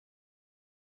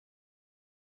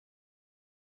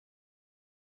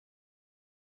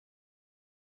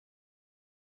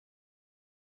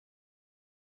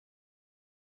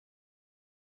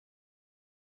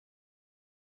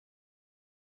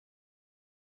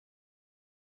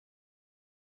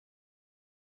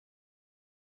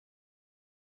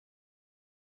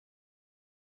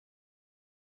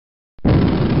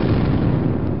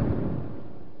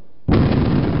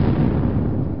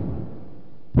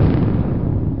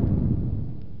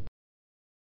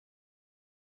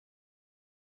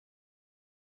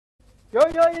Yo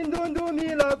yo indundu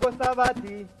mila go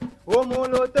savati,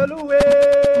 omulo teluwe.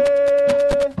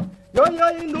 Yo yo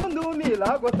indundu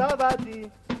mila go savati,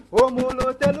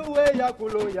 omulo teluwe ya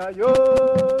kulo ya yo.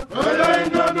 Yo yo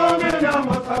indundu mila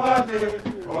go savati,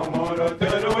 omulo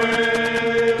teluwe.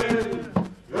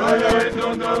 Yo yo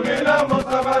indundu mila go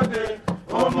savati,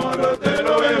 omulo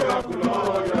teluwe ya kulo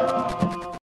ya.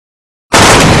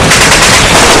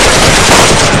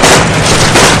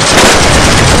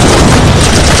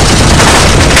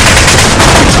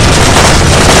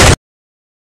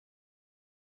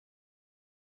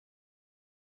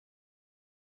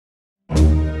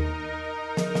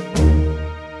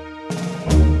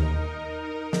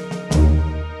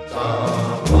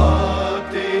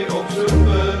 Savate op zijn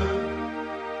bed,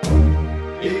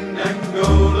 in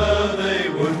Angola they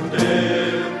would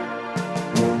dare,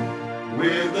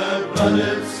 with their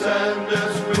blooded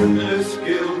Sanders witness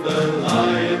killed the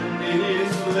lion in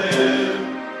his lair,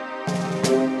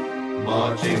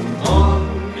 marching on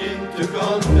into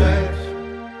contact,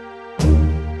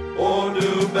 or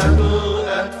do battle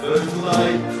at first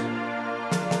light.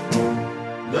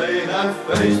 They have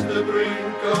faced the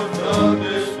brink of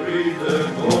darkness, breathed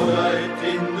or died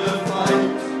in the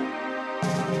fight.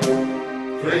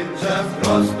 Friends have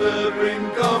crossed the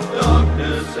brink of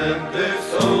darkness and their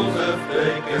souls have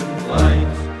taken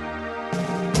flight.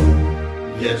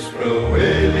 Yes, pro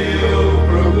Elio,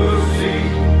 pro Lucy,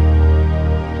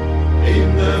 in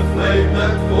the flame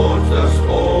that forged us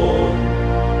all.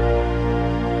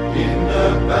 In the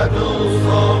battles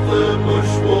of the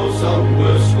bush war, some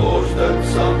were scorched and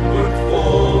some would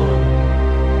fall.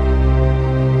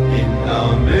 In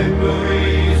our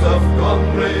memories of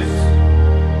comrades,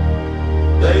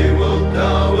 they will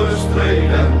tower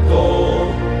straight and tall.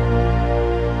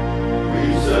 We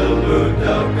salute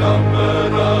our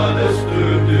camarades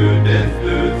true to death,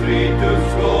 to three to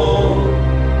score.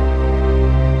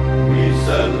 We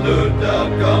salute our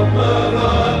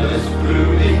camarades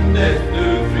true in death, to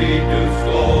three to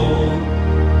score.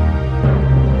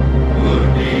 Voor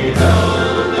die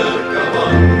helder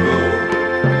Kavango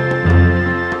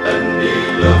en die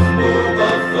luchtboer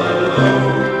Buffalo,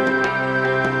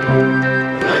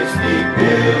 reist die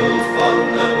beeld van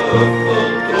de buffel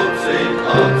trots in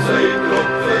aan zijn trop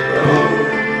vertrouw.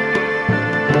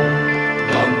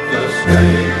 Dan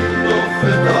verschijnt nog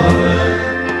getallen,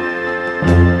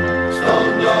 staan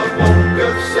daar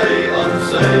bonkers zij aan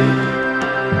zij.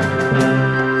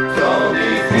 Terwijl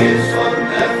die geest van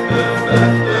echte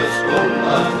vechters komt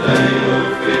aan hij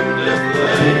of in de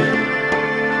vlei.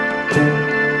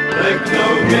 Trek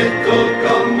nou met tot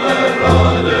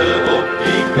kameraden op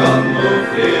die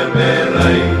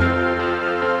camoufleerberij.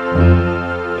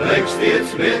 Trek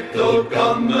steeds met tot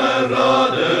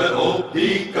kameraden op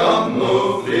die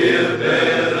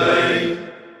camoufleerberij.